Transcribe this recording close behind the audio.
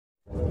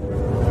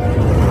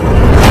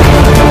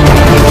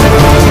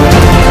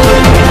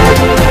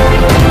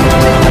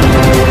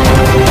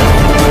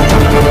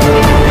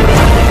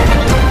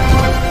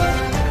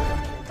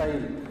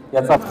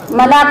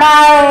मला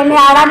काय, मी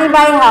अडाणी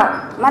बाई हा,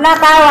 मला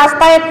काय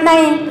वाचता येत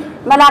नाही,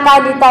 मला काय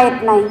लिहिता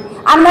येत नाही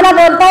आणि मला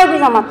बोलता बी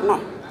जमत नाही.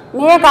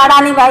 मी एक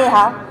अडाणी बाई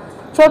हा.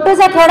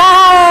 छोटूसा खेडा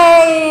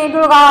आहे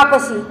इडूळ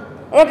गावापाशी.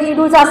 एक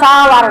इडूचा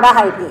 6 वार्डा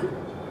आहे. ते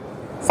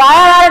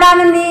 6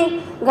 वार्डामध्ये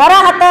घरं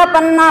हात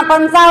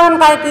 55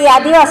 काय की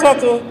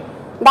आदिवासीचे,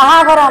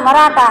 10 घरं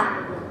मराठा,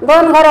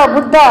 2 घरं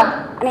बुद्ध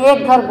आणि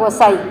 1 घर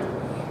गोसाई.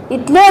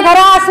 इथले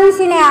घरं असून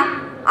सिन्या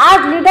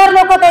आज लीडर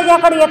लोक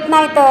त्याच्याकडे येत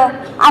नाहीत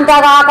आणि त्या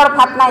गावाकडे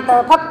फात नाहीत.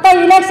 फक्त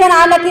इलेक्शन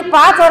आलं की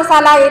 5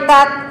 वर्षाला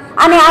येतात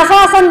आणि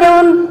आश्वासन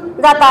देऊन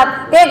जातात.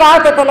 ते गाव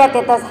तेथल्या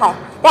तेथच आहे.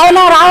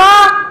 त्याला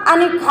राहावा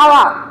आणि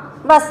खावा,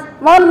 बस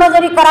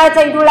मोलमजुरी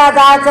करायचं, इडूळा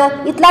जायचं,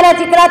 इथल्या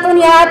चिखलातून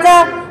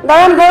यायचं,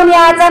 दळण घेऊन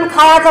यायचं आणि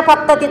खायचं.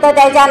 फक्त तिथं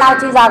त्याच्या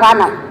नावची जागा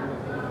नाही,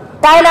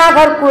 त्याला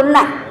घरकुल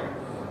नाही.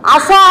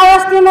 अशा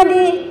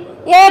अवस्थेमध्ये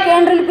एक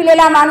एंड्रिल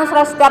पिलेला माणूस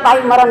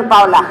रस्त्यापायी मरण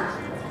पावला.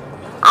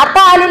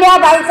 आता आलेल्या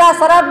बाईचा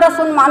सरळ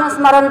बसून माणूस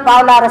मरण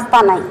पावला,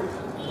 रस्ता नाही.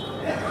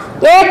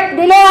 एक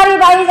डिलेवरी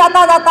बाई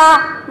जाता जाता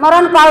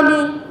मरण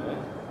पावली,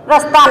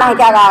 रस्ता नाही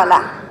त्या गावाला.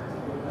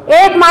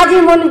 एक माझी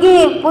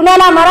मुलगी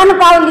पुण्याला मरण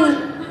पावली.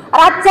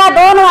 रातच्या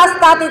 2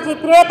 वाजता तिची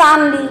प्रेत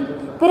आणली.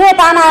 प्रेत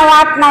आणाय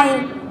वाट नाही.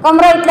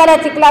 कमर इथल्या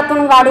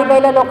चिखलातून गाडी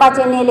बैल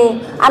लोकांचे नेले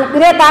आणि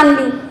प्रेत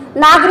आणली.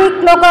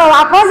 नागरिक लोक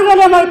वापस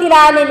गेले, मैतीला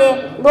आलेले.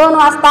 2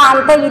 वाजता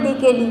अंत्यविधी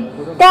केली.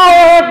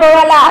 त्या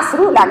डोळ्याला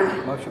अश्रू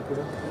लागले.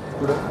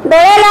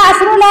 डोळ्याला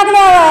अश्रू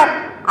लागल्यावर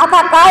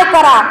आता काय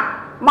करा,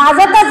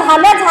 माझं तर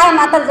झालंच आहे,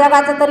 मात्र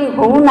जगाचं तरी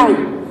होऊ नाही.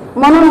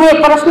 म्हणून हे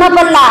प्रश्न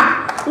पडला.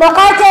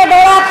 लोकांच्या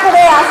डोळ्यात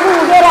पुढे अश्रू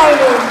उभे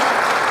राहिले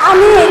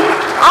आणि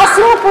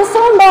अश्रू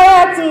पुसून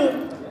डोळ्याची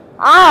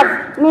आज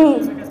मी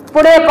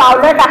पुढे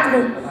पावलं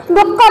टाकली.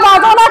 दुःख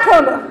बाजूला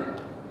ठेवलं.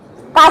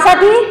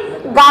 कासाठी?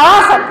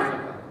 गावासाठी.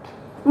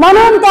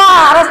 म्हणून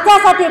त्या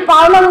रस्त्यासाठी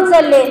पावलं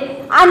उचलले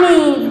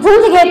आणि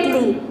झुंज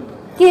घेतली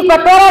की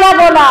पटवाऱ्याला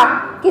बोला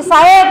की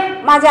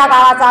साहेब माझ्या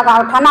गावाचा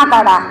गावठाणा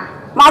काढा,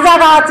 माझ्या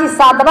गावाची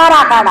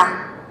 7बारा काढा.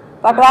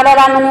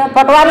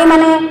 पटवारी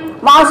म्हणे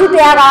मावशी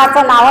तुझ्या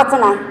गावाचं नावच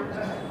नाही.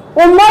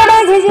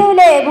 उंबरडे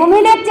झिजिवले,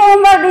 भूमिलेखचे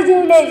उंबरडे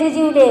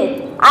झिजिवले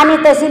आणि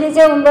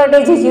तहसीलीचे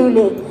उंबरडे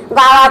झिजिवले.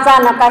 गावाचा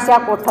नकाशा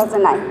कोठच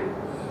नाही.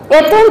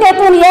 येथून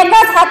तेथून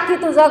एकच हात की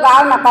तुझं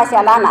गाव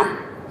नकाशाला नाही.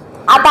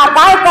 आता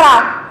काय करा,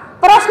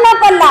 प्रश्न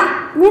पडला.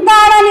 मी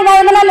तर अडाणी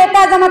बाई, मला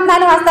लेखा जमत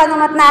नाही, वाचता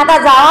जमत नाही. आता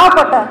जावा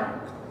कुठं?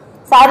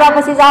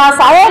 साहेबापाशी जावा.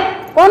 साहेब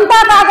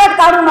कोणता कागद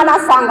काढू मला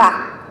सांगा.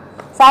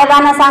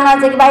 साहेबांना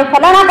सांगायचं की बाई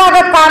फलाना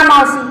कागद काढ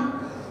मावशी.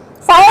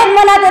 साहेब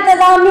मला तिथे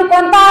जाऊन मी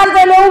कोणता अर्ज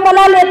लिहू,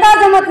 मला लेता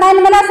जमत नाही,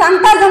 मला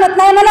सांगता जमत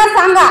नाही, मला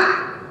सांगा.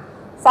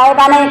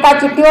 साहेबांना एका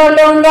चिठ्ठीवर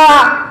लिहून द्या,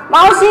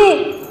 मावशी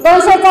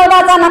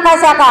 214चा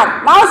नकाशा काढ,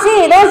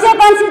 मावशी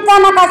 225चा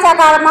नकाशा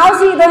काढ,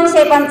 मावशी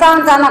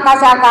 255चा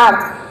नकाशा काढ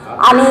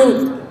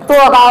आणि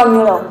तो गाव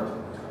मिळव.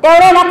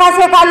 तेवढे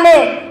नकाशे काढले.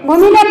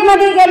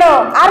 भूमिलेखमध्ये गेलो,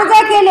 अर्ज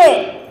केले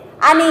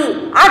आणि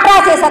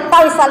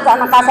 1827 सालचा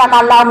नकाशा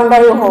काढला.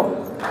 मंडळी हो,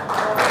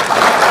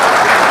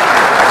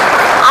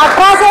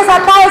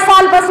 1827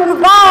 सालपासून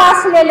गाव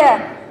असलेलं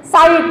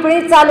 6वी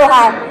पिढी चालू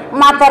आहे,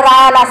 मात्र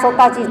राहायला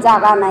स्वतःची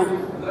जागा नाही.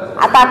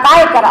 आता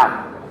काय करावं?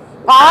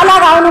 गावाला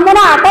गाव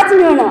नमुना 8च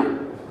मिळणं.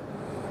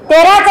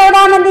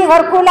 13-14 मध्ये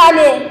घरकुल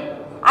आले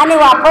आणि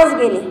वापस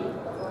गेले.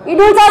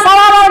 इडूचा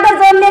 6 वार्ड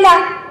जोडलेला,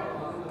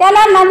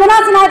 त्याला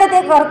नमुनाच नाही तर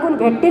ते घरकुल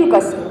भेटतील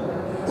कसे?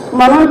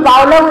 म्हणून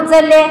पावलं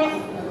उचलले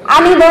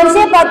आणि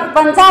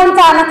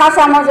 255चा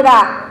नकाशा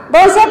मोजला,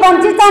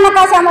 225चा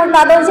नकाशा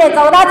मोजला,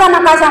 214चा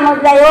नकाशा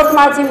मोजला.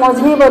 यवतमाळची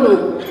मोजणी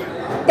बोलून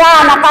त्या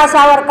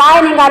नकाशावर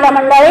काय निघालं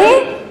मंडळी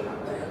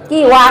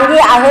की वांगी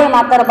आहे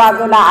मात्र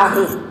बाजूला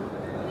आहे.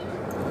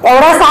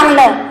 एवढं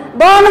सांगलं.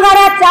 2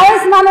 गाड्यात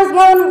 40 माणूस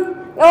घेऊन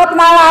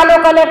यवतमाळला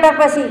आलो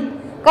कलेक्टरपाशी.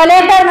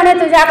 कलेक्टर म्हणे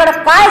तुझ्याकडे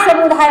काय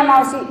सबूत आहे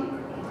मावशी,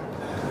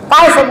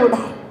 काय सबूत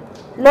आहे?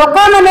 लोक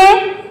म्हणे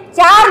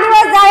 4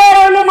 दिवस जाळे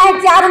रवले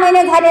नाहीत, 4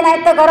 महिने झाले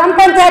नाहीत तर गरम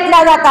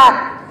पंचायतला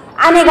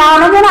जातात आणि गाव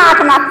नमुना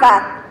 8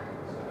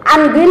 मागतात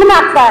आणि बिल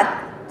मागतात,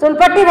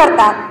 चुलपट्टी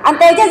भरतात आणि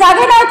त्याचे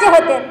जागे नावाचे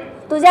होते.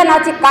 तुझ्या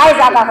नावाची काय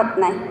जागा होत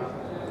नाही.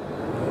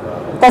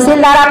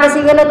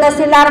 तहसीलदारापाशी गेलो.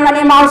 तहसीलदार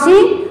म्हणे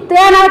मावशी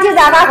तुझ्या नावाची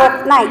जागा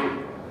होत नाही.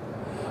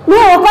 मी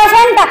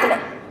उपोषण टाकलं.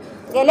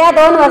 गेल्या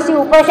 2 वर्षी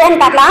उपोषण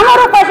टाकलं,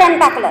 आम्हाला उपोषण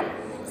टाकलं.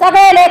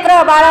 सगळे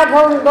लेकरं बाळा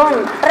घेऊन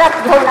 2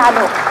 ट्रक घेऊन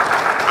आलो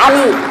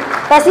आणि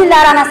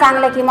तहसीलदारांना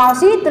सांगलं की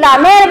मावशी तुला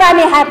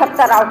मेहरबानी आहे, फक्त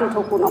रावटी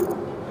ठोकू नको.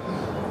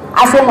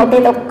 असे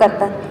मोठे लोक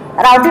करतात.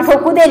 रावटी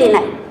ठोकू दिली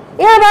नाही.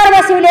 बार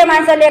बसविले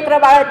माणसं, लेकरं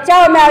बाळ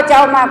चाव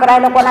म्याव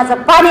करायला,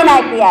 कोणाचं पाणी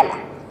नाही पियाला.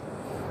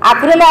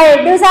 आखरीला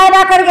एडीओ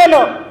साहेबाकडे गेलो.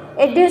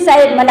 एडीओ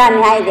साहेब मला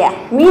न्याय द्या,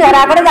 मी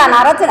घराकडे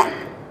जाणारच नाही.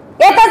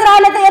 येतच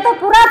राहिलं तर येतो,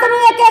 पुरा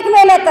तुम्ही एक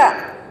मेले तर,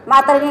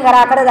 मात्र मी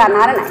घराकडे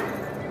जाणार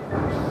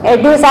नाही.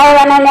 एडीओ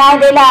साहेबांना न्याय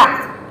दिला.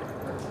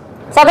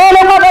 सगळे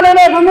लोक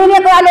बोलवले,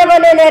 भूमिलेखवाले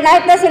बोलवले,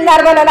 नायब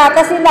तहसीलदार बोलवला,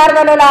 तहसीलदार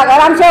बोलवला,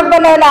 ग्रामसेवक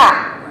बोलवला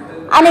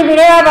आणि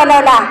बिडेवा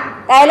बोलवला.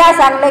 त्याला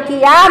सांगलं की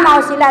या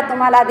मावशीला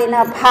तुम्हाला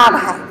देणं भाग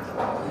आहे,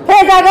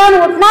 हे जागेवर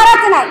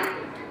उठणारच नाही,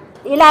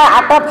 हिला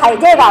आटप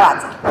पाहिजे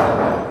गावाचा.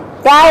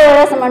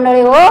 त्यावेळेस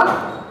मंडळी हो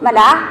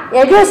मला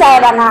येडू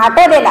साहेबांना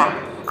ऑटो दिला.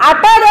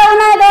 ऑटो देऊ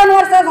नाही 2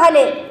 वर्ष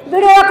झाले.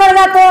 BDOकडे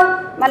जातो,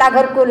 मला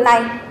घरकुल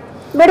नाही.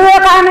 BDO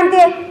काय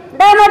म्हणते,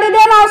 मध्ये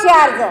दे मावशी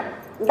अर्ज.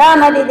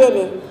 मध्ये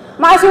दिले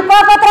मावशी,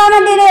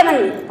 पत्रामध्ये दे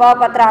म्हणली,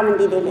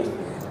 पत्रामध्ये दिले.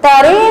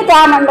 तरी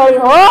त्या मंडळी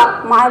हो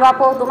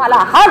मायबाप तुम्हाला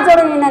हात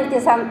जोडून विनंती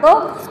सांगतो,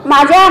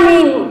 माझ्या मी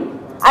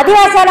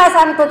आदिवासाला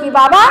सांगतो की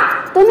बाबा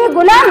तुम्ही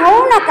गुलाम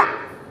होऊ नका,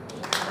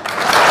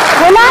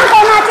 गुलाम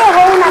कोणाचे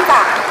होऊ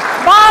नका.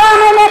 12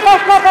 महिने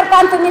कष्ट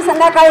करता तुम्ही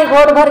संध्याकाळी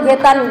घोडभर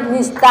घेता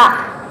निसता.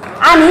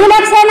 आणि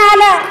इलेक्शन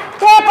आलं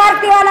ते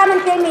पार्टीवाला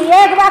म्हणते मी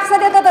 1 बाक्स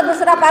देतो, तर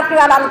दुसरा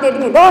पार्टीवाला म्हणते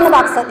मी 2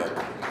 बाक्स देतो.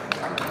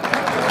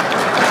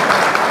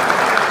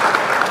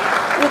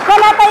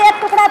 पिकला तर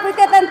 1 तुकडा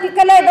पितेत आणि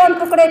पिकले 2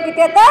 तुकडे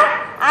पितेत.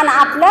 आणि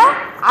आपलं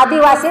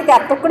आदिवासी त्या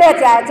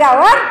तुकड्याच्या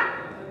ह्याच्यावर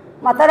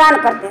मतदान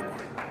करते.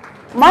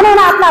 म्हणून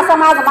आपला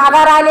समाज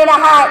मागा राहिलेला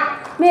आहे.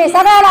 मी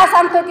सगळ्याला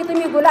सांगतो की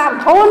तुम्ही गुलाम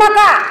होऊ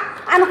नका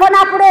आणि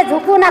कोणापुढे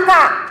झुकू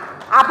नका.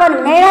 आपण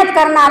मेहनत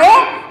करणारे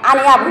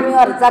आणि या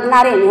भूमीवर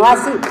जगणारे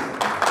निवासी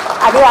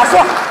आदिवासी.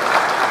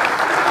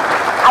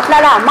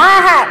 आपल्याला माय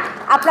आहे,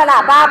 आपल्याला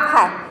बाप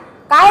आहे.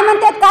 काय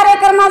म्हणतात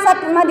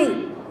कार्यक्रमामध्ये,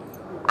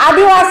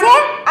 आदिवासी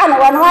आणि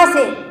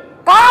वनवासी.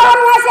 का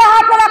वनवासी हा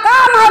आपल्याला का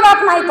माय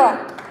बाप नाही, तर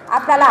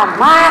आपल्याला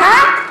माय हा,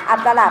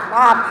 आपल्याला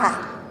बाप हा.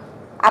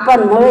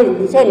 आपण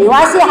मूळचे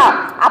निवासी आहात,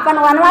 आपण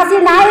वनवासी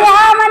नाही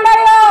हा.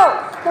 मंडळी हो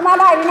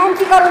तुम्हाला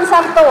विनंती करून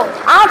सांगतो,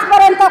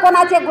 आजपर्यंत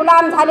कोणाचे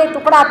गुलाम झाले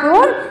तुकडा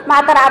पिऊन,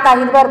 मात्र आता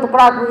हिरभर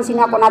तुकडा पिऊन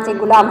सिना कोणाचे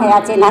गुलाम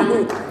व्हायचे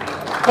नाही.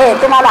 हे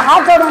तुम्हाला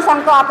हात जोडून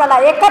सांगतो. आपल्याला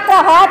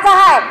एकत्र व्हायचं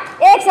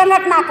आहे, एक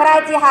संघटना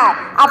करायची आहे.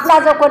 आपला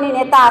जो कोणी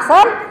नेता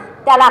असेल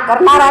त्याला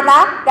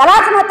करणाऱ्याला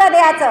त्यालाच मत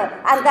द्यायचं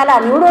आणि त्याला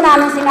निवडून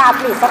आणून सिना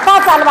आपली सत्ता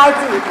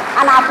चालवायची.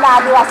 आणि आपला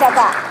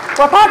आदिवासाचा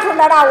कोठाच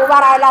लढा उभा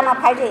राहायला न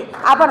पाहिजे.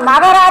 आपण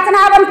मागं राहायचं ना,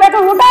 आपण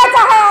पेटून उठायचं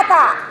आहे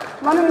आता.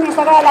 म्हणून मी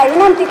सगळ्याला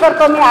विनंती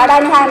करतो, मी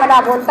अडाणी आहे, मला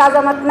बोलता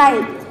जमत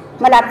नाही,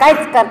 मला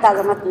काहीच करता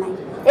जमत नाही,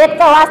 एक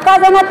तर वाचता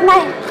जमत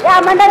नाही, या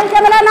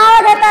मंडळीचे मला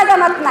नावं घेता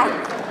जमत नाही.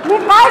 मी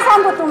काय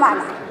सांगू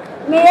तुम्हाला,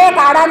 मी एक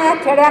अडाण्या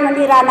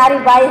खेड्यामध्ये राहणारी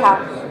बाई हा.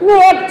 मी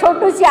एक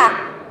छोटूशा,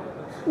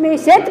 मी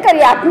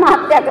शेतकरी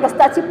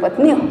आत्महत्याग्रस्ताची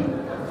पत्नी हो.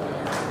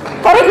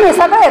 तरी मी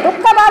सगळे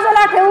दुःख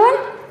बाजूला ठेवून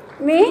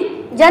मी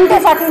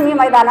जनतेसाठी मी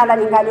मैदानाला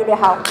निघालेले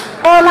हाव.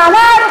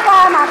 कोणाला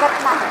रुपया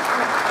मागत नाही.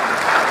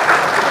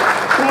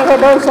 मी हे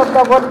 2 शब्द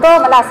बोलतो,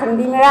 मला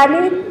संधी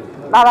मिळाली.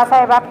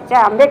 बाबासाहेब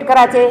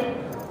आंबेडकरांचे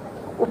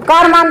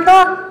उपकार मानतो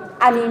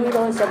आणि मी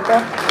 2 शब्द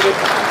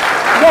देतो.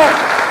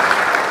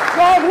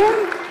 जय भीम.